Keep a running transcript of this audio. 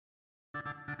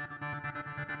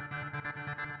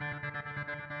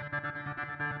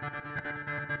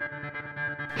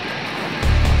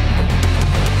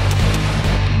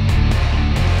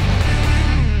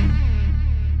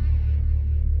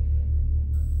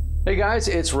Hey guys,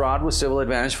 it's Rod with Civil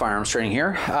Advantage Firearms Training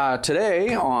here.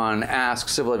 Today on Ask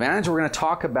Civil Advantage, we're going to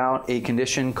talk about a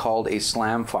condition called a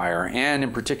slam fire, and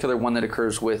in particular one that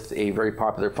occurs with a very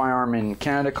popular firearm in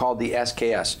Canada called the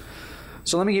SKS.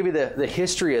 So let me give you the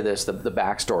history of this, the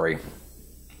backstory.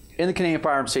 In the Canadian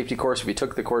Firearm Safety course, if you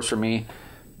took the course from me,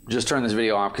 just turn this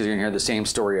video off because you're going to hear the same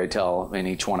story I tell in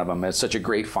each one of them. It's such a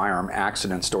great firearm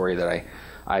accident story that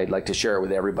I'd like to share it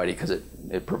with everybody because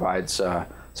it provides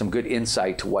some good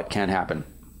insight to what can happen.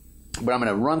 But I'm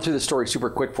going to run through the story super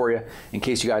quick for you in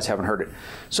case you guys haven't heard it.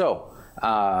 So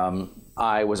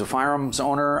I was a firearms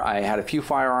owner. I had a few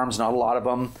firearms, not a lot of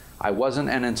them. I wasn't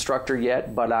an instructor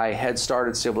yet, but I had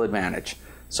started Civil Advantage.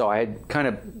 So I had kind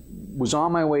of was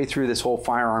on my way through this whole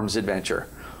firearms adventure.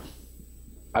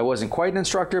 I wasn't quite an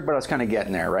instructor, but I was kind of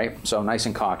getting there, right? So nice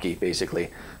and cocky,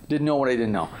 basically. Didn't know what I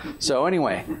didn't know. So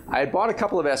anyway, I had bought a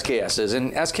couple of SKSs,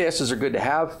 and SKSs are good to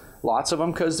have. Lots of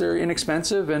them because they're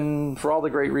inexpensive and for all the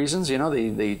great reasons. You know,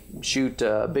 they shoot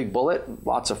a big bullet,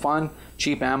 lots of fun,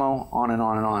 cheap ammo, on and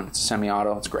on and on. It's a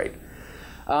semi-auto, it's great.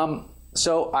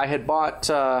 So I had bought,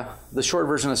 the short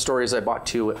version of the story is I bought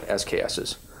two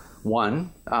SKSs.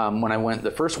 One, when I went, the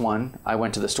first one, I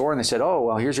went to the store and they said, oh,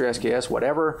 well, here's your SKS,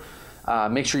 whatever.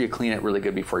 Make sure you clean it really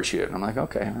good before you shoot it. And I'm like,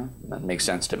 okay, well, that makes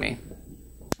sense to me.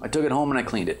 I took it home and I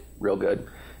cleaned it real good.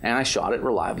 And I shot it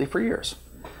reliably for years.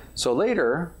 So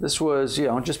later, this was, you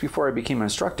know, just before I became an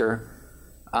instructor,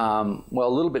 well, a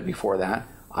little bit before that,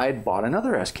 I had bought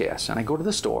another SKS. And I go to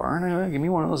the store and I give me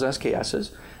one of those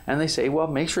SKSs. And they say, well,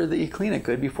 make sure that you clean it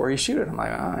good before you shoot it. I'm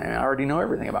like, I already know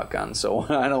everything about guns, so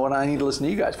I know what I need to listen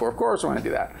to you guys for. Of course I want to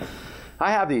do that.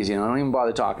 I have these, you know, don't even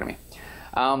bother talking to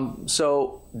me.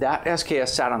 So that SKS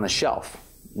sat on the shelf.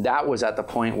 That was at the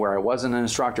point where I wasn't an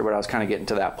instructor, but I was kind of getting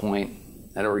to that point.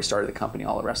 I'd already started the company,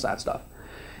 all the rest of that stuff.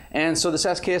 And so this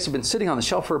SKS had been sitting on the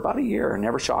shelf for about a year and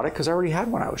never shot it because I already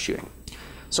had one I was shooting.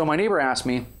 So my neighbor asked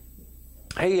me,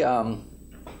 hey,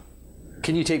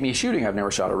 can you take me shooting? I've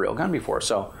never shot a real gun before.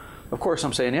 So of course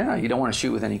I'm saying, yeah, you don't want to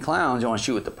shoot with any clowns. You want to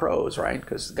shoot with the pros, right?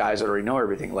 Because guys that already know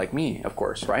everything, like me, of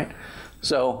course, right?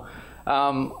 So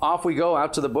off we go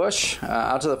out to the bush,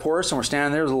 out to the forest, and we're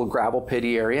standing there. There's a little gravel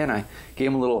pitty area, and I gave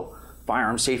him a little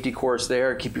firearm safety course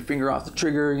there. Keep your finger off the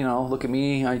trigger, you know, look at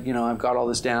me, I've got all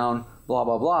this down, blah,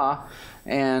 blah, blah.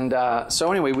 And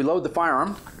so anyway, we load the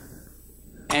firearm,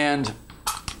 and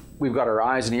we've got our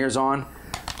eyes and ears on.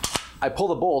 I pull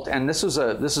the bolt, and this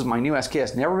is my new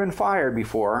SKS, never been fired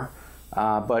before,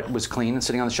 but was clean and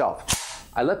sitting on the shelf.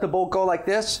 I let the bolt go like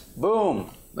this, boom,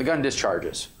 the gun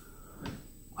discharges.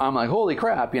 I'm like, holy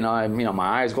crap, my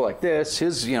eyes go like this.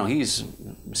 He's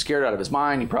scared out of his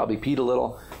mind. He probably peed a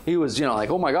little. He was,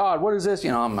 like, oh my God, what is this?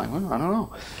 I'm like, well, I don't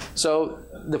know. So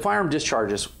the firearm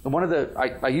discharges.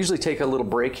 I usually take a little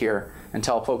break here and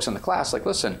tell folks in the class, like,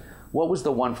 listen, what was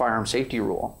the one firearm safety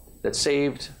rule that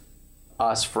saved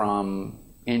us from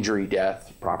injury,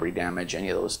 death, property damage, any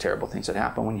of those terrible things that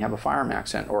happen when you have a firearm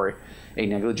accident or a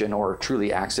negligent or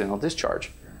truly accidental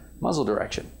discharge? Muzzle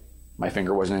direction. My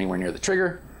finger wasn't anywhere near the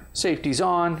trigger. Safety's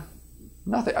on.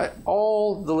 Nothing.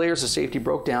 All the layers of safety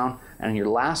broke down, and your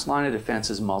last line of defense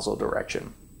is muzzle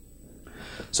direction.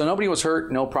 So nobody was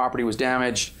hurt. No property was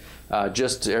damaged.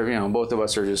 Both of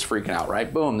us are just freaking out,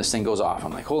 right? Boom, this thing goes off.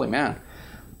 I'm like, holy man.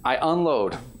 I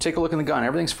unload. Take a look in the gun.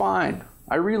 Everything's fine.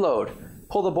 I reload.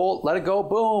 Pull the bolt. Let it go.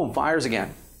 Boom. Fires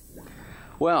again.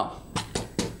 Well,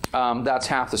 that's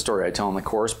half the story I tell in the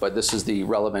course, but this is the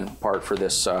relevant part for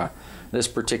this this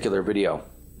particular video.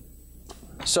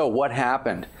 So what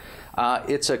happened?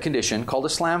 It's a condition called a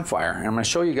slam fire, and I'm going to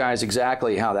show you guys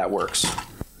exactly how that works.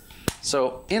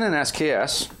 So in an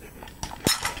SKS,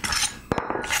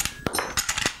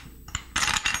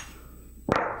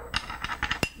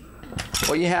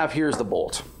 what you have here is the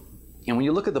bolt. And when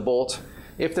you look at the bolt,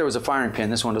 if there was a firing pin,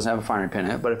 this one doesn't have a firing pin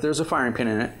in it, but if there's a firing pin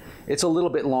in it, it's a little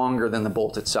bit longer than the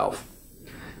bolt itself.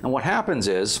 And what happens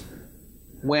is,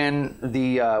 when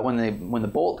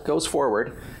the bolt goes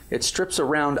forward, it strips a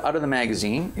round out of the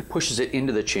magazine, it pushes it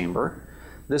into the chamber.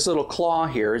 This little claw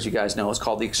here, as you guys know, is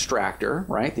called the extractor,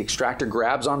 right? The extractor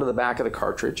grabs onto the back of the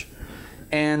cartridge,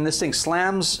 and this thing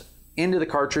slams into the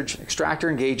cartridge, extractor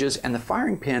engages, and the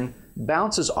firing pin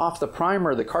bounces off the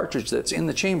primer of the cartridge that's in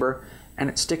the chamber, and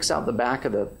it sticks out the back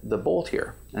of the bolt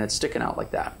here, and it's sticking out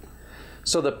like that.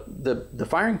 So the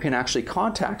firing pin actually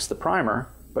contacts the primer,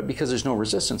 but because there's no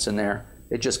resistance in there,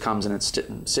 it just comes and it's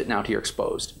sitting out here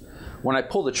exposed. When I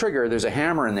pull the trigger, there's a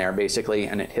hammer in there basically,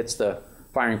 and it hits the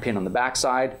firing pin on the back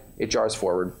side, it jars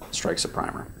forward, strikes the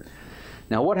primer.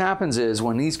 Now what happens is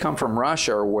when these come from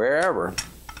Russia or wherever,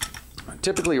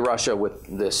 typically Russia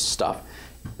with this stuff,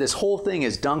 this whole thing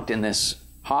is dunked in this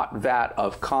hot vat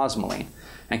of cosmoline.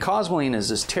 And cosmoline is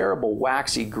this terrible,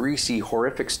 waxy, greasy,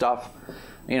 horrific stuff.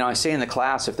 You know, I say in the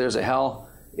class, if there's a hell,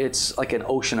 it's like an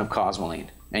ocean of cosmoline.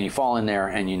 And you fall in there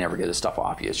and you never get this stuff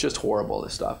off you. It's just horrible,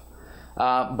 this stuff.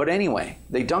 But anyway,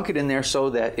 they dunk it in there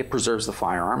so that it preserves the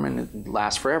firearm and it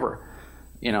lasts forever.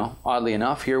 You know, oddly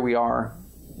enough, here we are,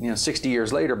 60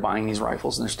 years later buying these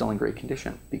rifles and they're still in great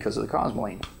condition because of the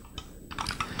cosmoline.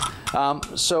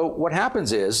 So what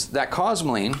happens is that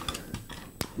cosmoline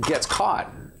gets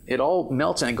caught. It all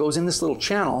melts and it goes in this little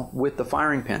channel with the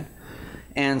firing pin.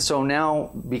 And so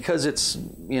now, because it's,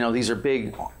 these are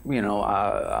big,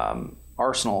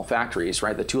 arsenal factories,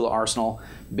 right? The Tula Arsenal,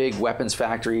 big weapons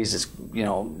factories, it's,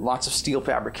 lots of steel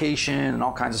fabrication and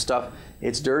all kinds of stuff.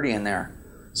 It's dirty in there.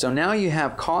 So now you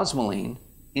have cosmoline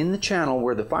in the channel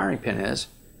where the firing pin is,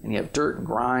 and you have dirt and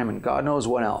grime and God knows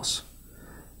what else.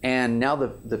 And now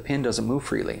the pin doesn't move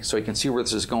freely. So you can see where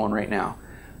this is going right now.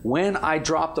 When I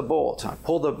drop the bolt,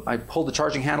 I pull the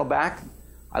charging handle back,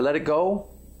 I let it go,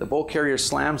 the bolt carrier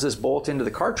slams this bolt into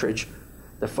the cartridge,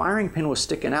 the firing pin was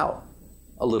sticking out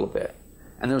a little bit.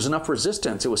 And there was enough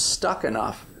resistance, it was stuck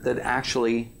enough that it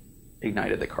actually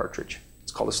ignited the cartridge.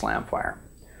 It's called a slam fire.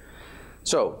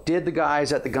 So did the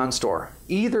guys at the gun store,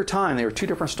 either time, they were two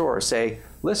different stores, say,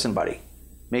 listen buddy,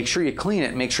 make sure you clean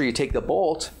it, make sure you take the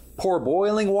bolt, pour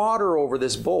boiling water over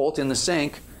this bolt in the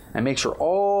sink, and make sure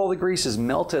all the grease is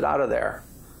melted out of there.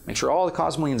 Make sure all the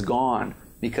cosmoline's gone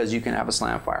because you can have a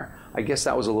slam fire. I guess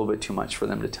that was a little bit too much for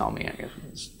them to tell me. It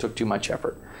took too much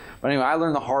effort. But anyway, I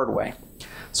learned the hard way.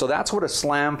 So that's what a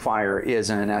slam fire is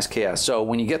in an SKS. So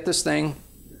when you get this thing,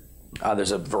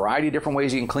 there's a variety of different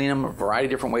ways you can clean them, a variety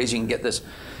of different ways you can get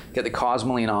the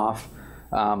cosmoline off.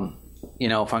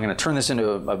 If I'm going to turn this into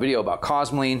a video about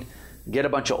cosmoline, get a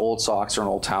bunch of old socks or an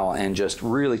old towel and just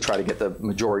really try to get the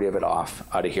majority of it off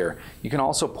out of here. You can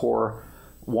also pour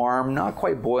warm, not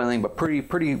quite boiling, but pretty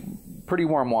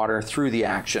warm water through the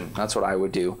action. That's what I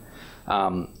would do.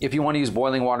 If you want to use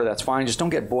boiling water, that's fine. Just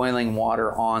don't get boiling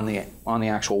water on the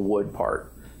actual wood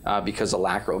part because the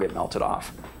lacquer will get melted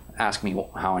off. Ask me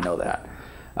how I know that.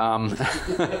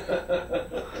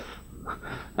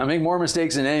 I make more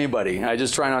mistakes than anybody. I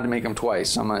just try not to make them twice.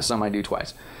 Some I do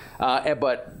twice.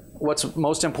 But what's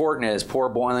most important is pour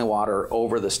boiling water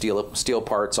over the steel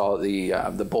parts, all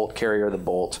the bolt carrier, the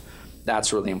bolt.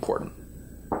 That's really important.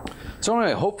 So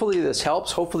anyway, hopefully this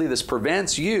helps. Hopefully this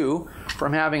prevents you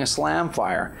from having a slam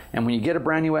fire. And when you get a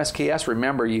brand new SKS,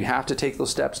 remember you have to take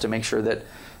those steps to make sure that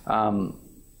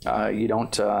you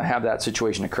don't have that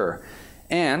situation occur.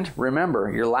 And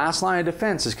remember, your last line of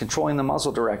defense is controlling the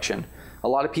muzzle direction. A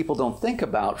lot of people don't think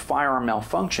about firearm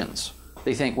malfunctions.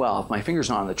 They think, well, if my finger's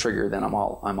not on the trigger, then I'm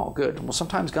all good. Well,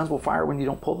 sometimes guns will fire when you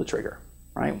don't pull the trigger,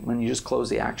 right? When you just close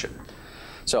the action.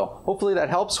 So hopefully that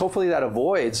helps. Hopefully that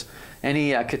avoids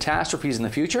any catastrophes in the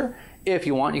future. If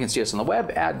you want, you can see us on the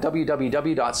web at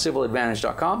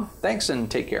www.civiladvantage.com. Thanks and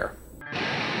take care.